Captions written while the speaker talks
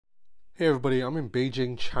Hey everybody, I'm in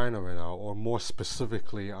Beijing, China right now, or more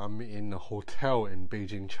specifically, I'm in a hotel in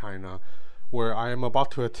Beijing, China, where I am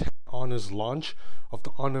about to attend Honor's launch of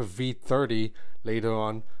the Honor V30 later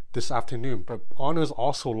on this afternoon. But Honor is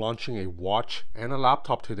also launching a watch and a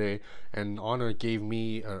laptop today, and Honor gave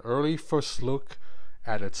me an early first look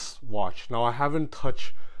at its watch. Now I haven't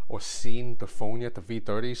touched or seen the phone yet, the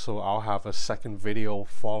V30, so I'll have a second video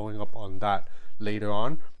following up on that later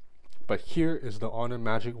on. But here is the Honor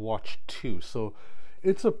MagicWatch 2. So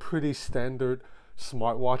it's a pretty standard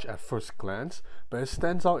smartwatch at first glance, but it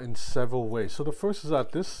stands out in several ways. So the first is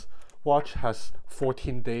that this watch has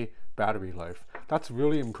 14-day battery life. That's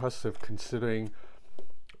really impressive considering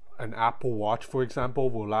an Apple Watch, for example,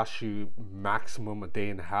 will last you maximum a day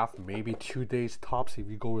and a half, maybe 2 days tops if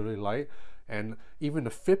you go really light. And even the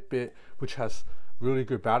Fitbit, which has really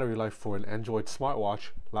good battery life for an Android smartwatch,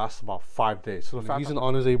 lasts about 5 days. So the reason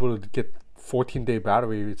Honor is able to get 14-day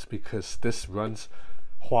battery is because this runs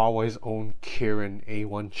Huawei's own Kirin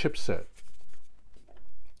A1 chipset.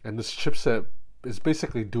 And this chipset is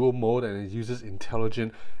basically dual mode, and it uses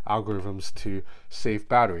intelligent algorithms to save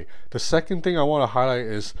battery. The second thing I want to highlight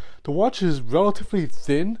is the watch is relatively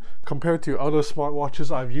thin compared to other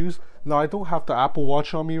smartwatches I've used. Now I don't have the Apple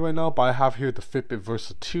Watch on me right now, but I have here the Fitbit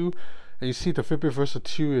Versa 2. And you see the Fitbit Versa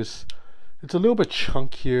 2 it's a little bit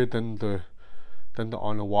chunkier than the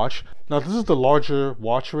Honor watch. Now this is the larger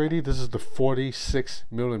watch already. This is the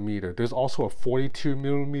 46mm. There's also a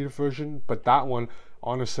 42mm version, but that one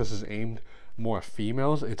Honor says is aimed more at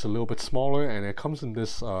females. It's a little bit smaller, and it comes in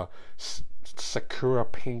this sakura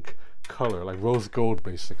pink color, like rose gold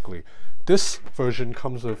basically. This version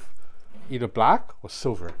comes with either black or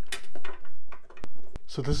silver.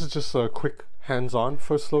 So this is just a quick hands-on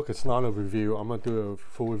first look. It's not a review. I'm gonna do a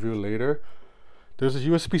full review later. There's a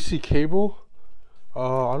USB-C cable.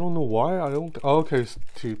 I don't know why. Oh, okay, it's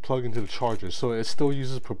to plug into the charger. So it still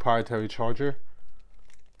uses proprietary charger.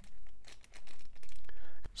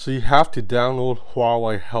 So you have to download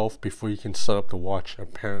Huawei Health before you can set up the watch,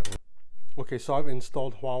 apparently. Okay, so I've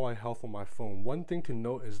installed Huawei Health on my phone. One thing to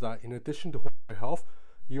note is that in addition to Huawei Health,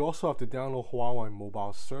 you also have to download Huawei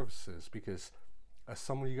Mobile Services, because as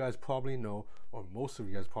some of you guys probably know, or most of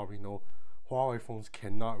you guys probably know, Huawei phones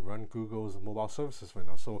cannot run Google's mobile services right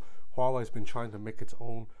now. So Huawei's been trying to make its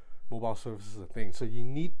own mobile services a thing. So you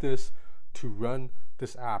need this to run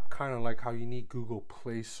this app, kind of like how you need Google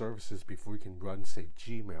Play services before you can run, say,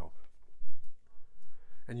 Gmail.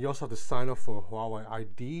 And you also have to sign up for a Huawei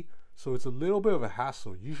ID. So it's a little bit of a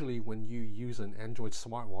hassle. Usually when you use an Android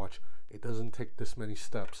smartwatch, it doesn't take this many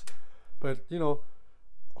steps. But you know,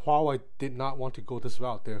 Huawei did not want to go this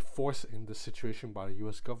route. They're forced in this situation by the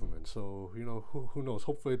US government. So, you know, who knows?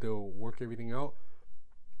 Hopefully they'll work everything out.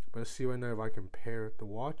 But let's see right now if I can pair the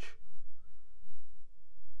watch.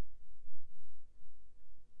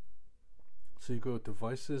 So you go to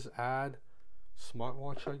devices, add,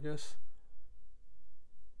 smartwatch, I guess.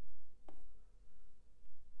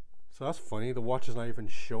 So that's funny. The watch is not even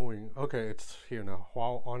showing. Okay, it's here now.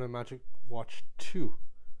 Honor MagicWatch 2.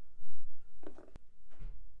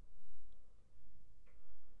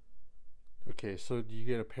 Okay, so you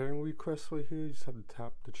get a pairing request right here. You just have to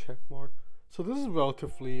tap the check mark. So this is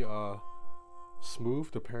relatively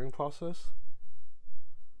smooth, the pairing process.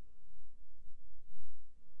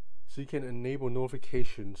 So you can enable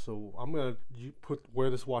notifications. So I'm gonna wear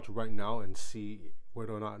this watch right now and see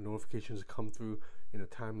whether or not notifications come through in a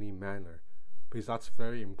timely manner, because that's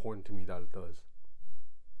very important to me that it does.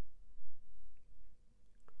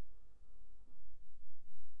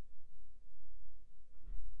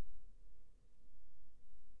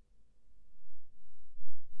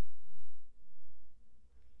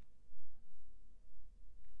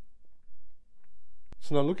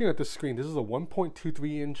 So now looking at the screen, this is a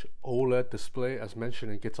 1.23-inch OLED display. As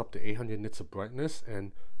mentioned, it gets up to 800 nits of brightness,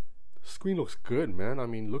 and the screen looks good, man. I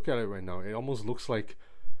mean, look at it right now. It almost looks like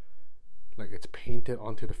it's painted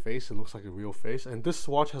onto the face. It looks like a real face. And this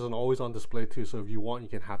watch has an always-on display too, so if you want, you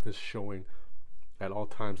can have this showing at all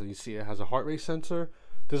times. And you see it has a heart rate sensor.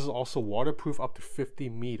 This is also waterproof up to 50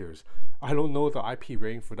 meters. I don't know the IP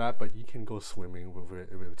rating for that, but you can go swimming with it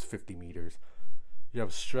if it's 50 meters. You have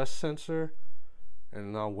a stress sensor.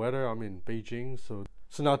 And now weather, I'm in Beijing, so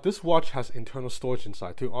now this watch has internal storage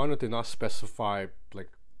inside too. Honor did not specify like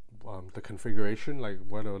the configuration, like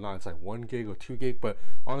whether or not it's like 1 gig or 2 gig, but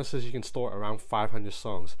Honor says you can store around 500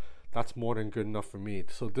 songs. That's more than good enough for me.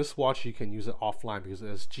 So this watch, you can use it offline because it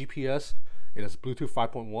has GPS, it has Bluetooth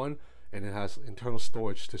 5.1, and it has internal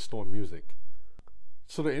storage to store music.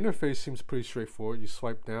 So the interface seems pretty straightforward. You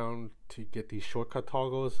swipe down to get these shortcut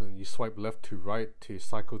toggles, and you swipe left to right to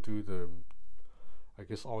cycle through the I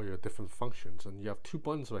guess, all your different functions. And you have two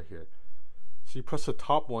buttons right here. So you press the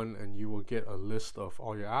top one and you will get a list of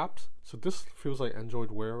all your apps. So this feels like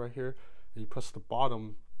Android Wear right here. And you press the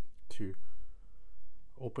bottom to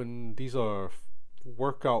open. These are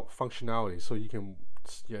workout functionality, so you can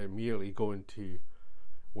immediately go into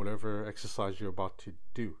whatever exercise you're about to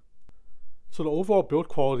do. So the overall build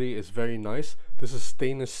quality is very nice. This is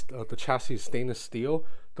stainless, the chassis is stainless steel.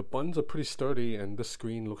 The buttons are pretty sturdy and this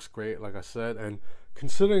screen looks great, like I said. And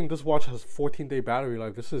considering this watch has 14-day battery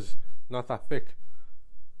life, this is not that thick.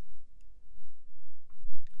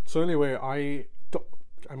 So anyway,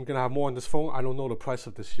 I'm gonna have more on this phone. I don't know the price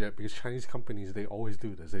of this yet because Chinese companies, they always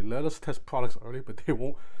do this. They let us test products early, but they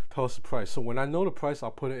won't tell us the price. So when I know the price,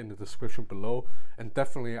 I'll put it in the description below. And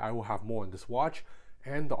definitely I will have more on this watch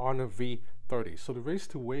and the Honor V30. So the race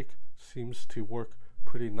to wake seems to work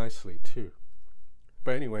pretty nicely too.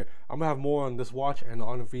 But anyway, I'm gonna have more on this watch and the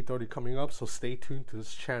Honor V30 coming up, so stay tuned to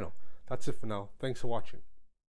this channel. That's it for now. Thanks for watching.